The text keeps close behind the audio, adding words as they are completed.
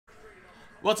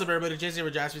What's up, everybody? Jason here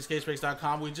with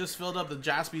Jaspy'S We just filled up the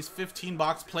Jaspy'S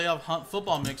 15-box playoff hunt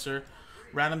football mixer,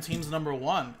 random teams number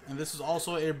 1. And this is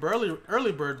also a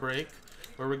early bird break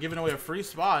where we're giving away a free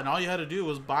spot. And all you had to do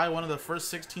was buy one of the first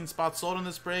 16 spots sold in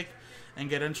this break and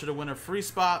get entered to win a free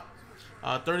spot.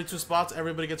 32 spots,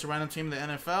 everybody gets a random team in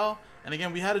the NFL. And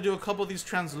again, we had to do a couple of these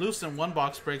translucent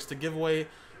one-box breaks to give away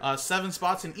 7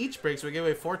 spots in each break. So we gave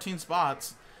away 14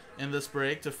 spots in this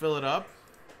break to fill it up.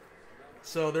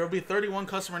 So there will be 31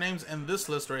 customer names in this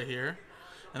list right here.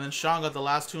 And then Sean got the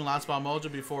last 2 in last spot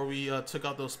mojo before we took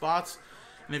out those spots.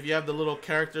 And if you have the little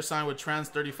character sign with trans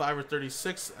 35 or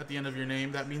 36 at the end of your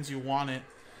name, that means you want it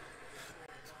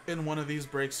in one of these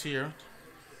breaks here.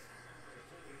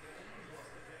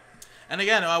 And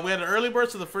again, we had an early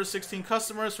bird to the first 16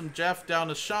 customers from Jeff down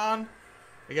to Sean.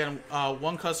 Again,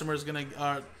 one customer is gonna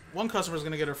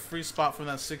get a free spot from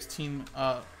that 16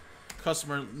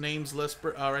 customer names list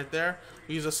right there.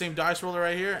 We use the same dice roller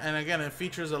right here, and again, it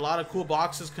features a lot of cool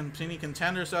boxes. Mini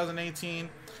Contenders 2018,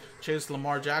 Chase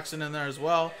Lamar Jackson in there as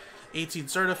well. 18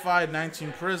 Certified,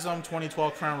 19 Prism,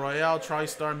 2012 Crown Royale,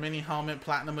 TriStar Mini Helmet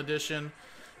Platinum Edition.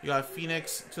 You got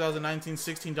Phoenix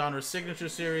 2019-16 Donruss Signature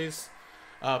Series,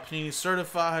 Panini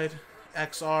Certified,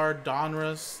 XR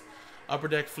Donruss, Upper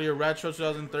Deck Fleer Retro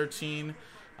 2013.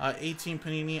 18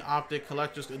 Panini Optic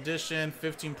Collector's Edition,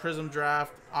 15 Prism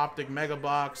Draft, Optic Mega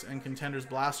Box, and Contenders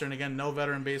Blaster. And again, no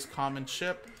veteran base common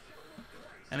chip.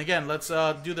 And again, let's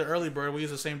do the early bird. We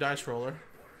use the same dice roller.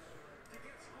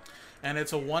 And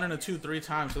it's a 1 and a 2 3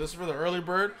 times. So this is for the early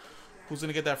bird, who's going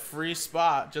to get that free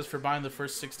spot just for buying the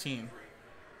first 16.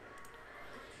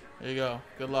 There you go.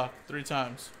 Good luck. 3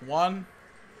 times. 1,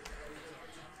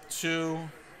 2,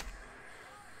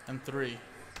 and 3.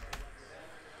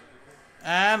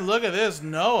 And look at this,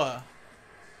 Noah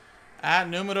at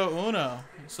numero uno.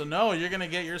 So Noah, you're gonna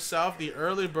get yourself the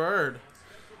early bird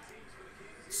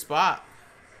spot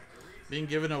being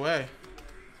given away.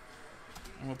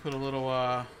 And we'll put a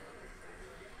little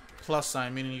plus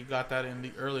sign, meaning you got that in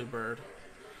the early bird.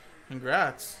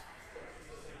 Congrats.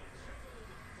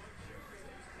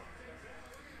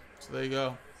 So there you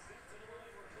go.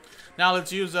 Now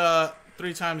let's use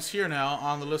 3 times here now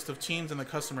on the list of teams and the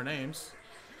customer names.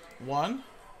 1,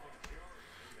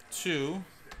 2,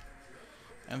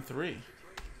 and 3.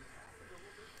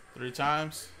 3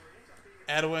 times.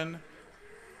 Edwin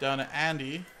down to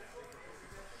Andy.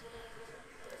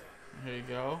 Here you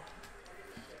go.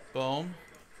 Boom.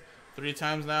 3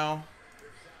 times now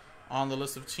on the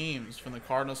list of teams from the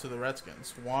Cardinals to the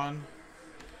Redskins. 1,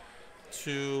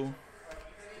 2,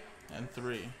 and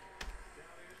 3.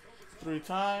 3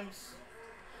 times.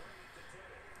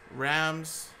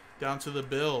 Rams down to the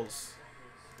Bills.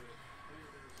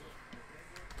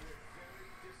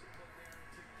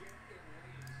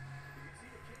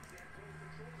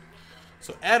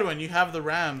 So Edwin, you have the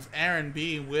Rams. Aaron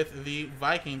B with the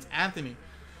Vikings. Anthony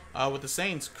with the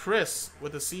Saints. Chris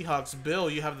with the Seahawks. Bill,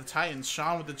 you have the Titans.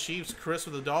 Sean with the Chiefs. Chris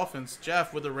with the Dolphins.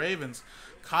 Jeff with the Ravens.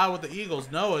 Kyle with the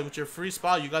Eagles. Noah with your free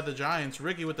spot, you got the Giants.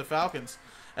 Ricky with the Falcons.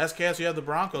 SKS, you have the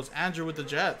Broncos. Andrew with the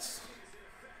Jets.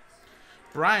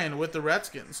 Brian with the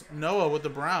Redskins. Noah with the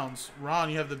Browns. Ron,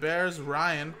 you have the Bears.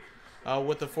 Ryan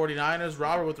with the 49ers.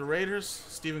 Robert with the Raiders.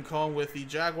 Stephen Cohen with the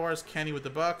Jaguars. Kenny with the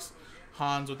Bucks.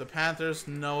 Hans with the Panthers.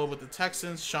 Noah with the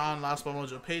Texans. Sean, Last Ball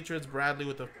Mojo Patriots. Bradley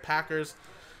with the Packers.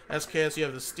 SKS, you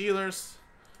have the Steelers.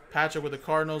 Patrick with the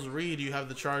Cardinals. Reed, you have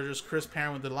the Chargers. Chris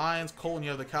Parent with the Lions. Colton, you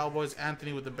have the Cowboys.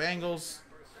 Anthony with the Bengals.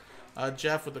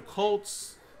 Jeff with the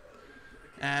Colts.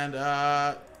 And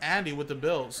Andy with the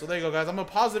Bills. So there you go, guys. I'm going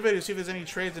to pause the video, see if there's any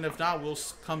trades, and if not, we'll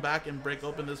come back and break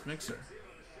open this mixer.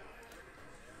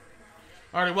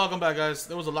 Alright, welcome back, guys.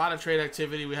 There was a lot of trade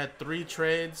activity. We had 3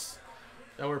 trades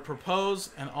that were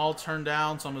proposed and all turned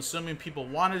down. So I'm assuming people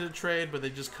wanted to trade, but they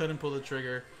just couldn't pull the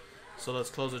trigger. So let's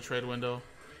close the trade window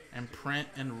and print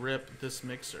and rip this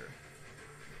mixer.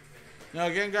 Now,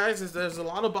 again, guys, there's a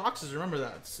lot of boxes. Remember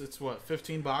that. It's what,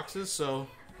 15 boxes? So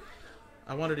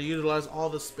I wanted to utilize all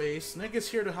the space. Nick is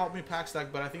here to help me pack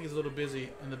stack, but I think he's a little busy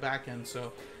in the back end.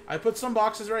 So I put some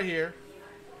boxes right here.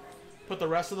 Put the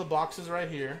rest of the boxes right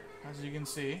here, as you can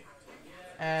see.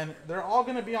 And they're all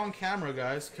going to be on camera,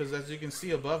 guys, because as you can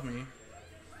see above me,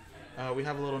 we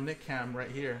have a little Nick cam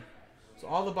right here. So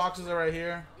all the boxes are right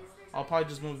here. I'll probably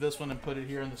just move this one and put it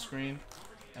here on the screen.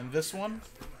 And this one.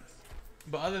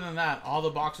 But other than that, all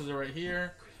the boxes are right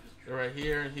here. They're right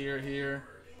here, here, here.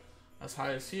 As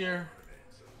high as here.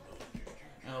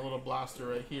 And a little blaster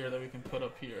right here that we can put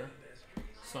up here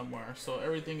somewhere. So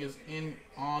everything is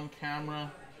on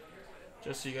camera,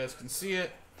 just so you guys can see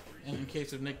it. And in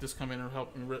case if Nick does come in and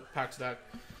help me rip pack stack,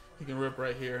 he can rip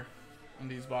right here in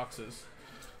these boxes.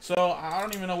 So I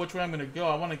don't even know which way I'm going to go.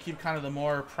 I want to keep kind of the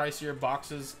more pricier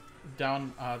boxes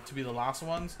down to be the last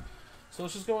ones. So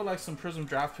let's just go with like some Prism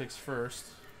draft picks first.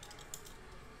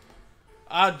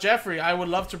 Jeffrey, I would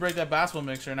love to break that basketball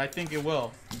mixer, and I think it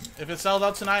will. If it sells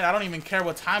out tonight, I don't even care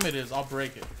what time it is. I'll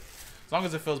break it. As long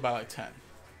as it fills by like 10.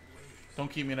 Don't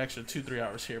keep me an extra 2-3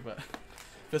 hours here, but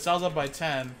if it sells out by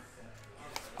 10,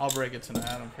 I'll break it tonight.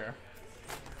 I don't care.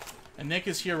 And Nick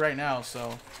is here right now,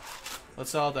 so let's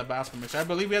sell out that basketball mixer. I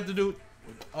believe we have to do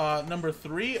number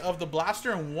 3 of the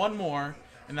blaster and 1 more,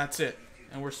 and that's it.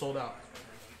 And we're sold out.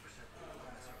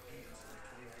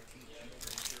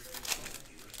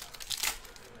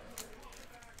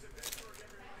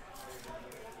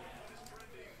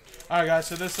 Alright guys,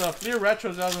 so this Fleer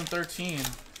Retro 2013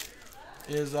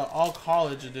 is all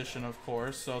college edition, of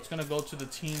course. So it's going to go to the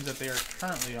teams that they are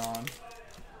currently on,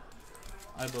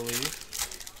 I believe.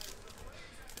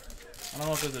 I don't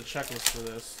know if there's a checklist for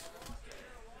this.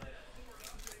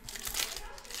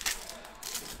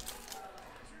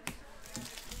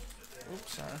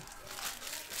 Oops, sorry.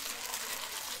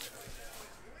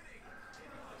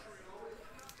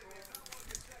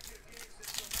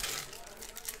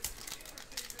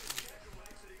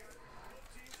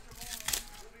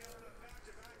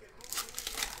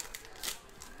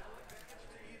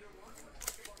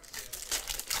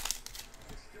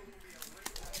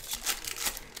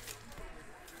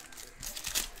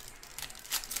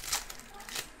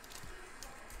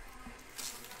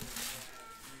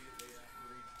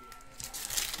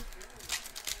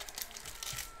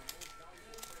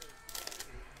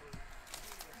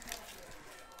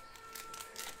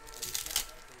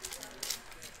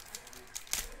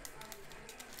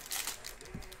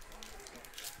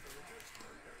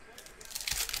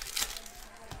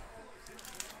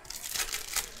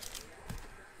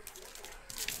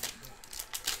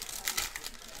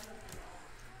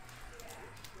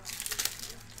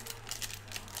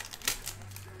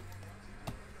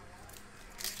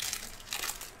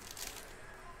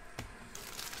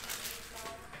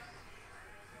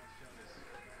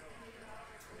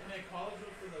 College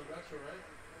for the retro, right?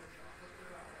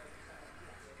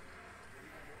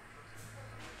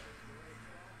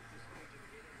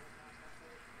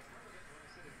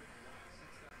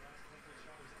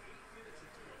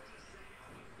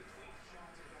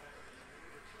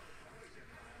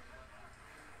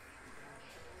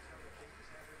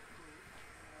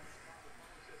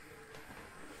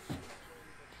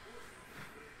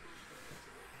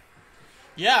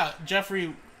 Yeah,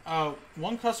 Jeffrey.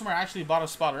 One customer actually bought a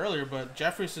spot earlier, but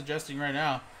Jeffrey's suggesting right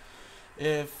now,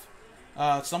 if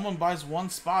someone buys 1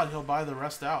 spot, he'll buy the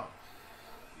rest out.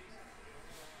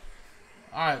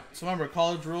 Alright, so remember,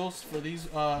 college rules for these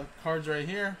cards right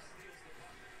here.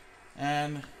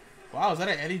 And, wow, is that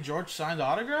an Eddie George signed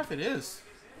autograph? It is.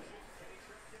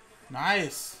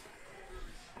 Nice.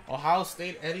 Ohio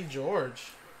State Eddie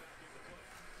George.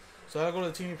 So that'll go to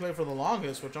the team he played for the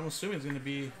longest, which I'm assuming is going to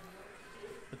be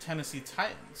the Tennessee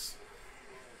Titans.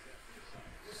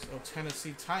 So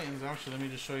Tennessee Titans, actually, let me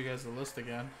just show you guys the list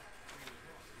again.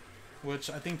 Which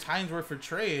I think Titans were for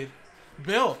trade.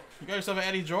 Bill, you got yourself an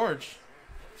Eddie George.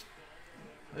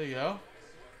 There you go.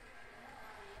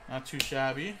 Not too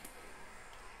shabby.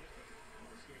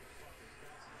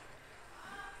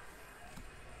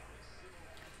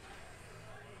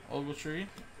 Ogletree.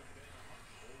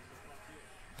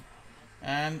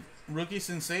 And rookie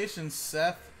sensation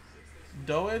Seth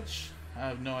Doage. I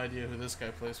have no idea who this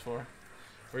guy plays for,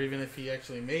 or even if he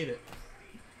actually made it.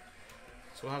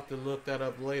 So we'll have to look that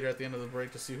up later at the end of the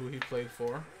break to see who he played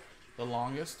for the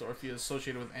longest, or if he is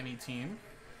associated with any team.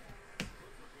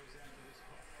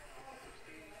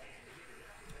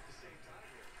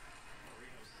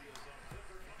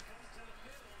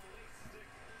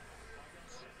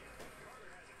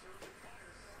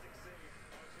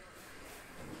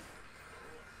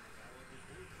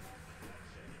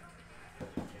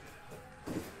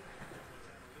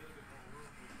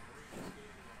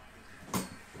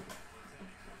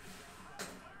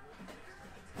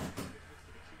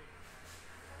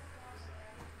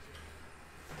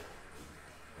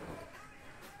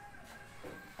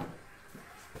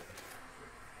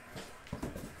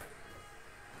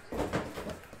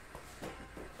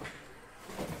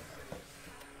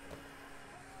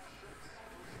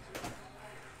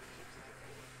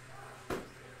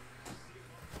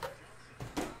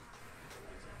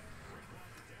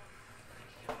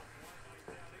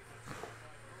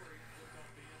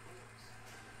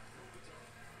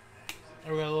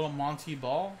 We got a little Monty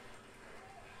Ball.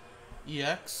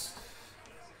 EX.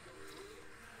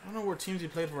 I don't know what teams he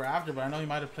played for after, but I know he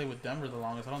might have played with Denver the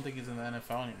longest. I don't think he's in the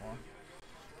NFL anymore.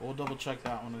 But we'll double check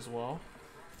that one as well.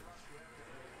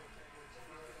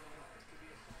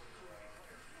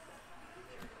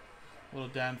 Little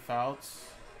Dan Fouts.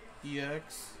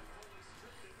 EX.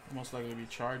 Most likely to be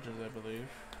Chargers, I believe.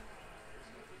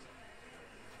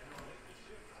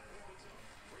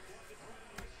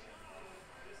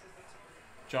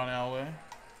 John Elway.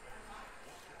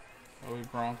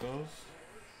 Broncos.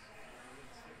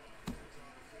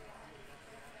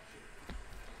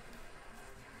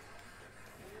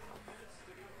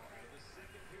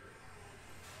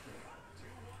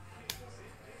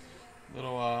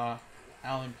 Little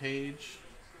Alan Page.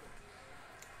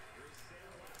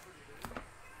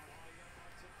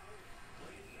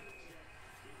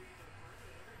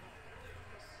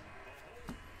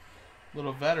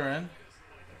 Little veteran.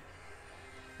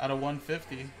 Out of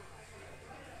 150.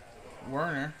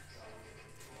 Werner.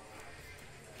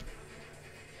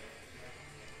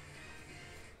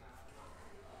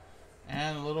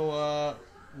 And a little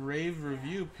rave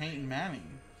review, Peyton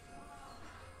Manning.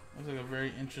 Looks like a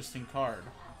very interesting card.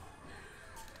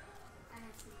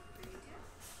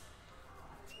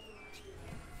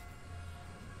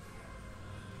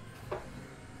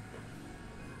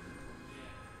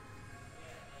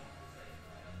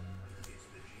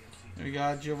 We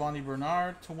got Giovanni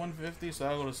Bernard to 150, so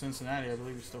that'll go to Cincinnati. I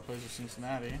believe he still plays with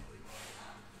Cincinnati.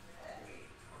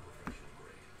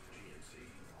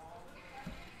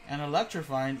 And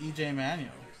electrifying EJ Manuel.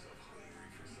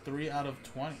 3 out of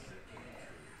 20.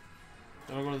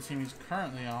 That'll go to the team he's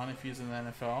currently on if he's in the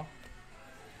NFL.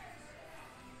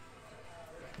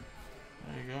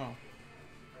 There you go.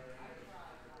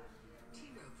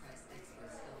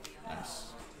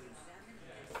 Nice.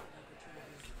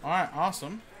 Alright,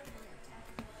 awesome.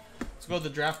 Let's go to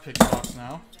the draft picks box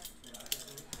now.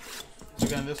 So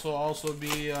again, this will also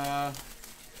be,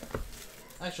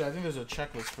 actually I think there's a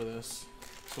checklist for this.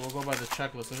 So we'll go by the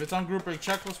checklist. If it's on group break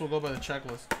checklist, we'll go by the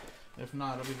checklist. If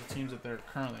not, it'll be the teams that they're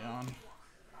currently on.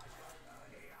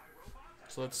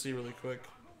 So let's see really quick.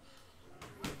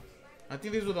 I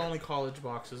think these were the only college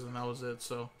boxes and that was it,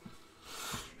 so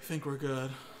I think we're good.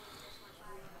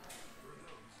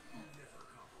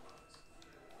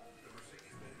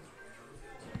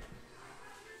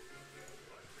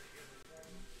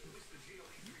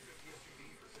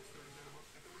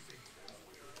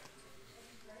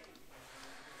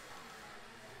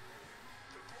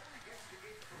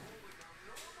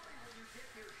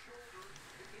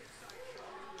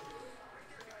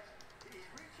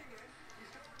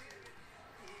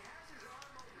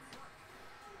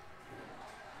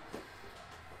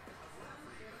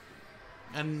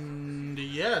 And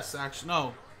yes, actually,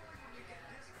 no.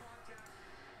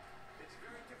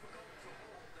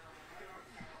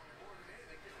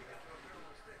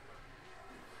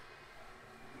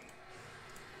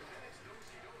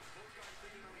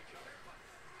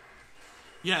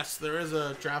 Yes, there is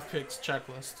a draft picks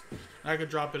checklist. I could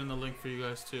drop it in the link for you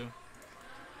guys too.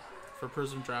 For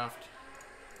Prism Draft.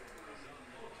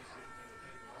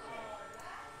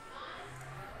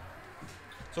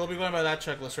 So we'll be going by that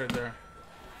checklist right there.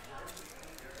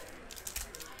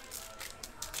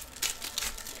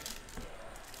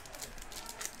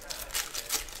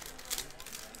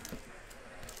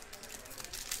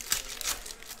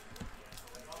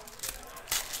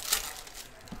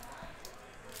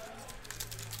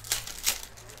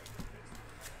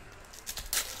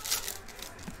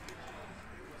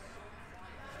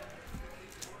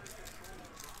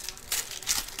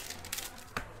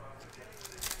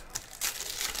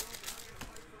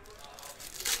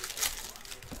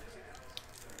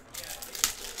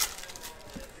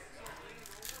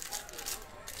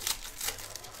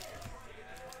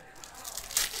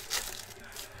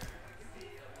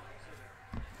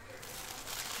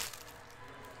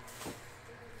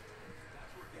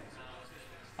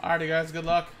 Alrighty guys, good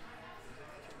luck.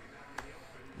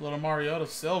 Little Mariota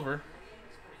silver.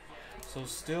 So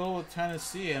still with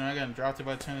Tennessee, and again drafted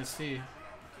by Tennessee.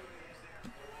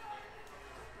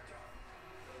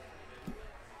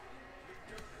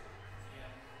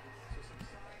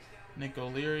 Nick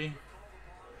O'Leary.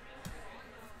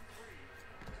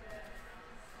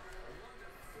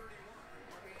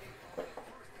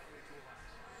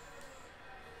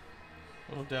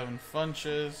 Little Devin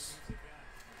Funches.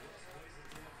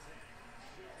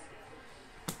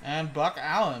 And Buck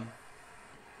Allen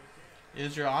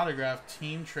is your autograph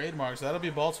team trademark. So that'll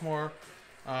be Baltimore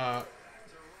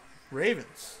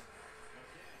Ravens.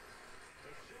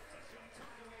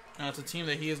 Now it's a team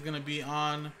that he is going to be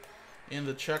on in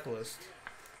the checklist.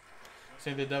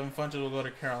 Same that Devin Funches will go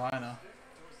to Carolina.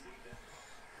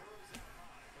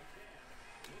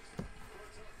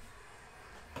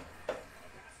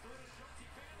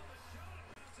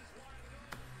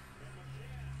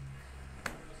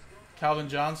 Calvin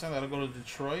Johnson, that'll go to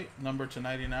Detroit, number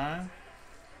 /99.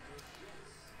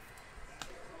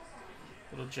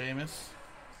 Little Jameis.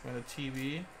 Got a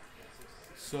TV.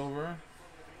 Silver.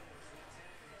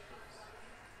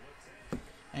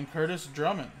 And Curtis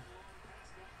Drummond.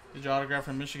 Did you autograph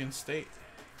from Michigan State?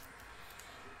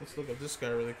 Let's look at this guy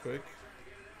really quick.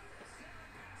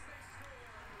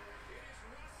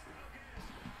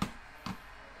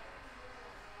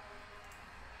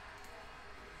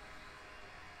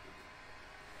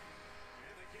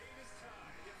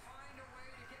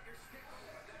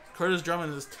 Curtis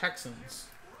Drummond is Texans.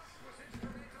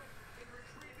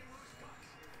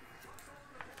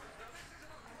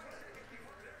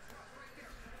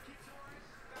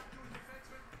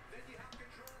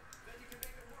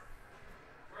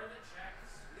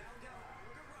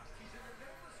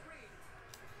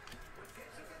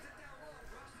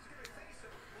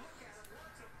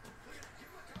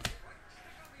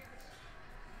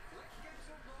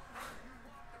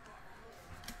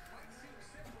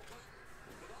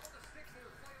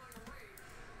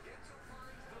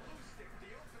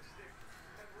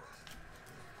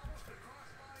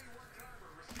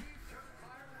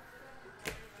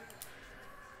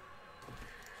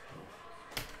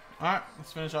 Alright,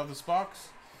 let's finish off this box.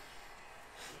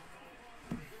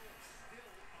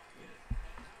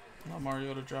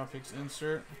 Mariota draft picks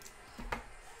insert.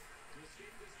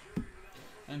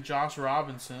 And Josh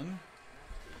Robinson,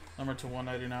 number to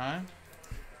 199.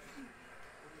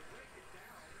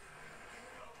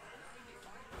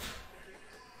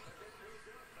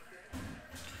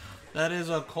 That is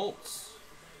a Colts.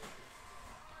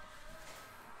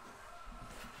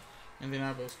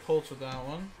 Indianapolis Colts with that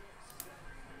one.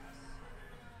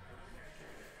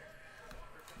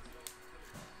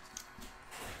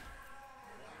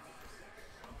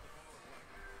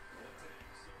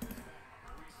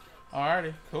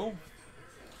 Alrighty, cool.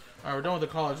 Alright, we're done with the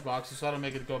college boxes, so that'll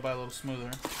make it go by a little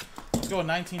smoother. Let's go with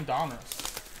 19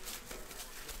 Dominus.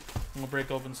 We'll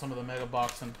break open some of the mega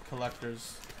box and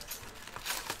collectors.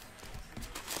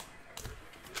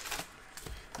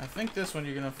 I think this one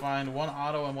you're gonna find one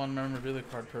auto and one memorabilia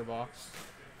card per box.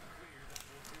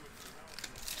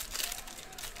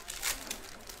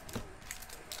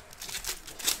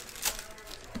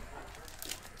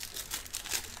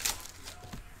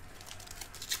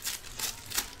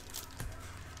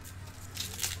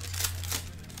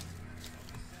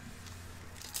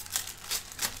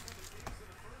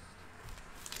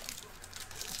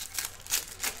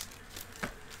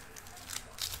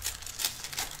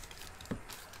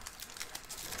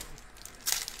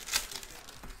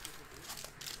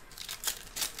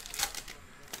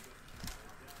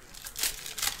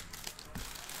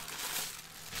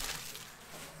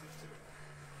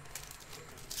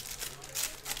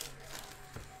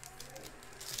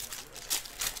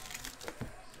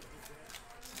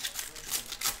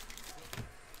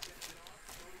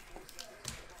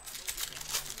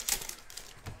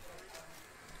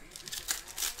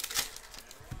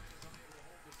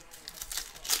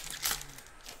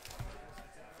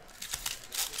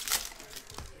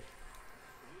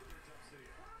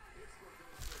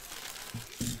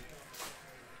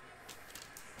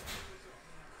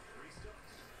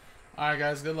 Alright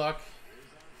guys, good luck.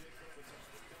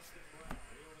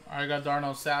 Alright, I got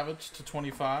Darnell Savage to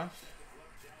 25.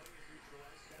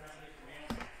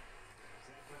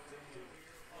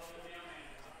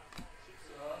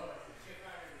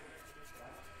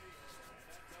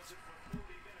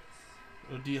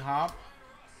 Little D-Hop.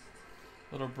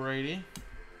 Little Brady.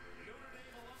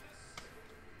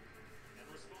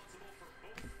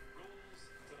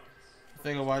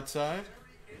 Thing of Whiteside.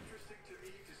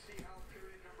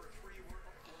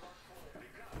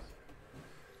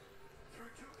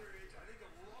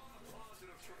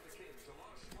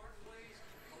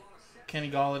 Kenny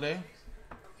Galladay.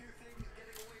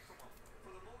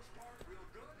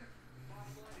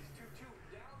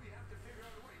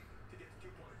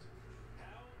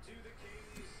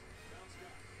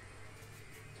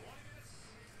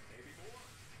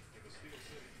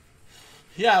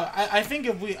 Yeah, I think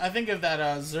if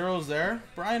that zero's there,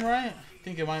 Brian, right? I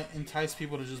think it might entice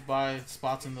people to just buy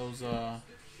spots in those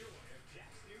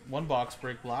one box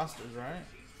break blasters, right?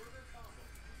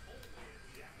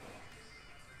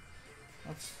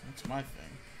 That's my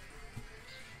thing.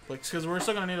 Like, because we're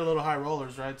still gonna need a little high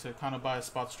rollers, right, to kind of buy a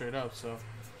spot straight up. So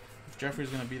if Jeffrey's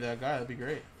gonna be that guy, that'd be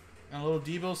great. And a little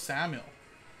Deebo Samuel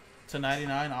to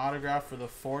 99 autograph for the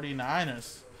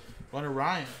 49ers. Going to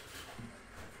Ryan.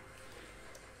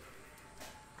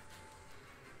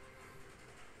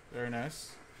 Very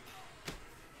nice.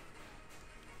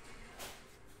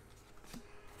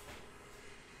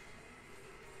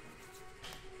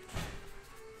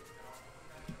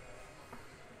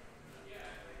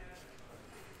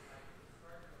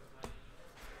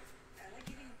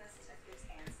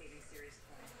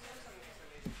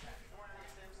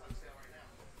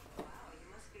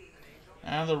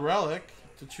 And the relic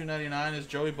to 299 is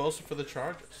Joey Bosa for the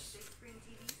Chargers.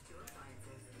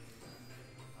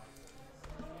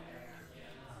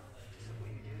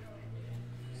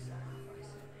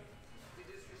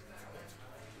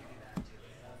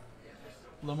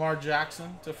 Lamar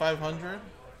Jackson to 500.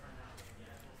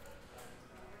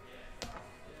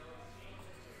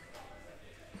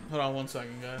 Hold on one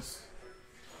second, guys.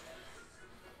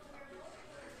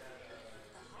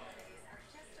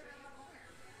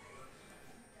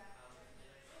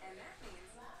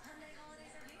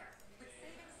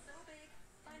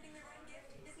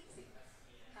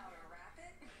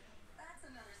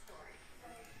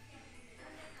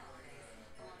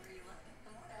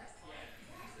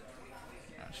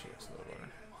 She looks a little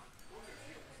better.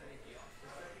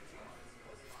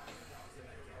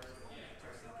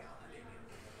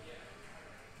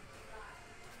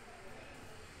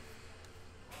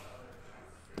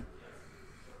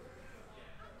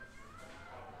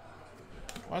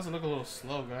 Why does it look a little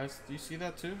slow, guys? Do you see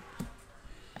that too?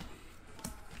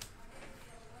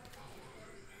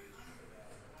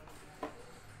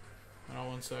 Hold on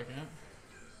one second.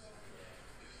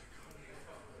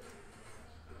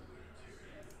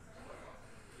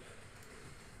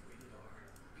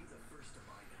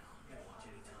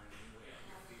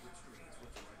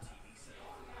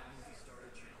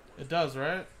 It does,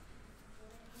 right?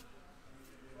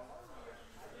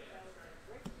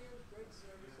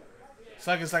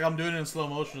 It's like I'm doing it in slow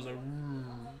motion. It's like,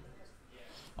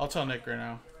 I'll tell Nick right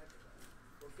now.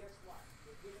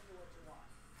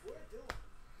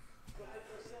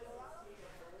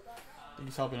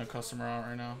 He's helping a customer out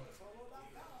right now.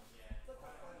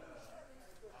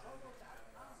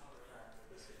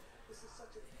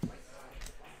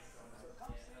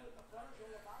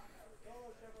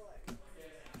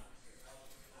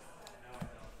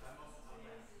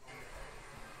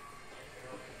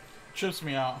 Trips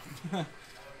me out.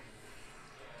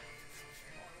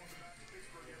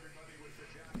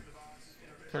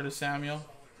 Curtis Samuel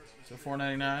to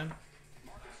 499.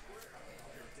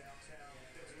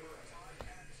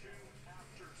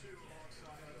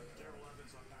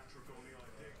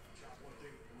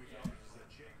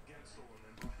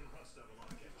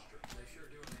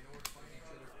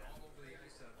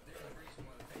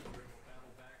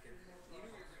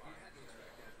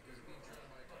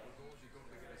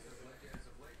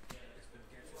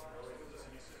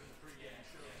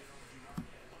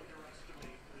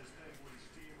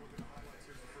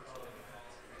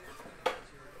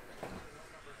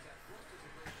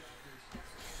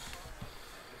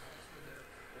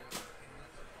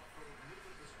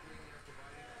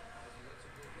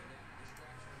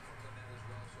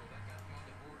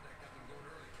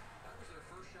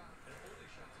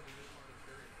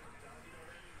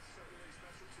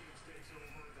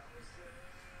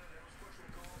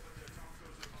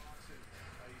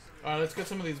 Alright, let's get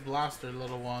some of these blaster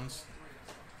little ones.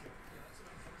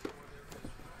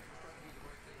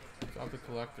 Got the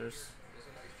collectors.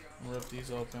 Rip these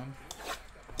open.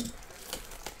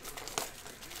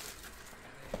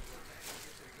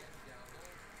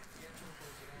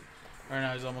 Right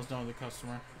now he's almost done with the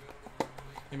customer.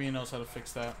 Maybe he knows how to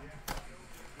fix that.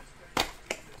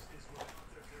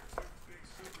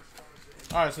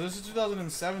 Alright, so this is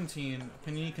 2017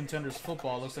 Panini Contenders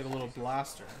Football. Looks like a little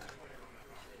blaster.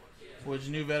 Which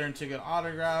new veteran ticket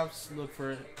autographs. Look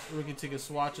for rookie ticket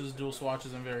swatches, dual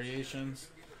swatches, and variations.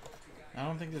 I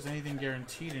don't think there's anything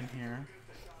guaranteed in here.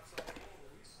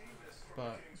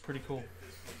 But pretty cool.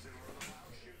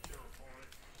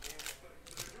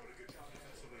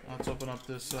 Let's open up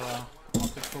this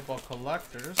Optic Football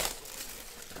Collectors.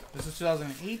 This is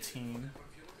 2018.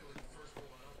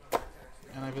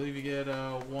 And I believe you get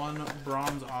one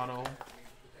bronze auto,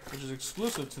 which is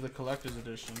exclusive to the Collector's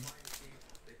Edition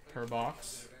per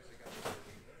box.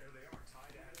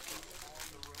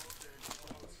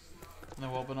 And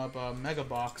then we'll open up a Mega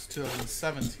Box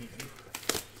 2017.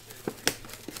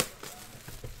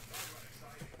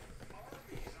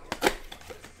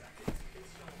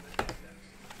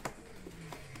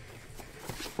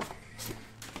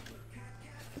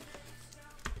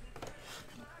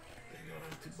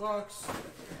 Box.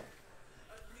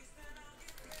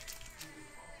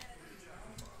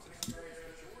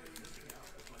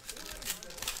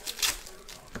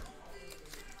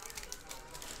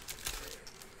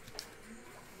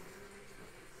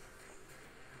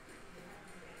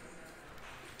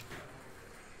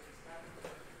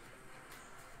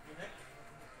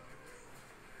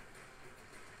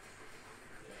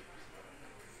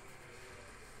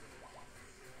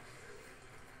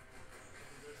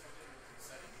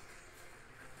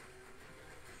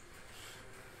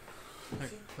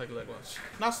 Like watch.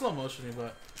 Not slow motiony,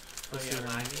 but.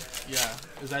 Yeah.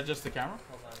 Is that just the camera?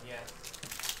 Hold on. Yeah.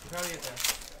 Probably at the.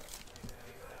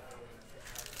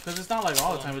 Because it's not like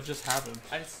all the time. It just happens.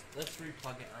 Let's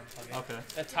replug it. Unplug it. Okay.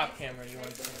 The top camera you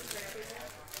want to see.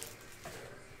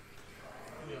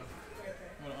 Yeah.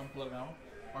 Want to unplug now?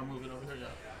 Or move it over here? Yeah.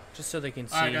 Just so they can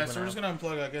see. Alright, guys. So we're just gonna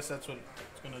unplug. I guess that's what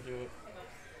it's gonna do.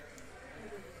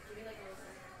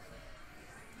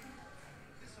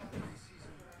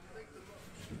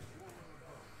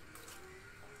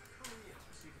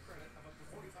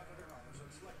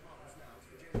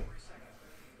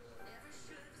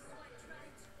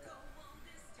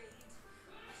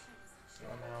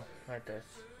 Oh no! I have to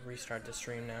restart the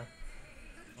stream now.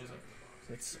 What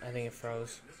is it? I think it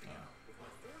froze.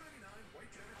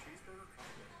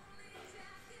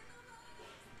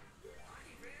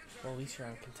 Well, at least you're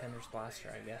on Contender's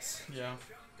Blaster, I guess. Yeah.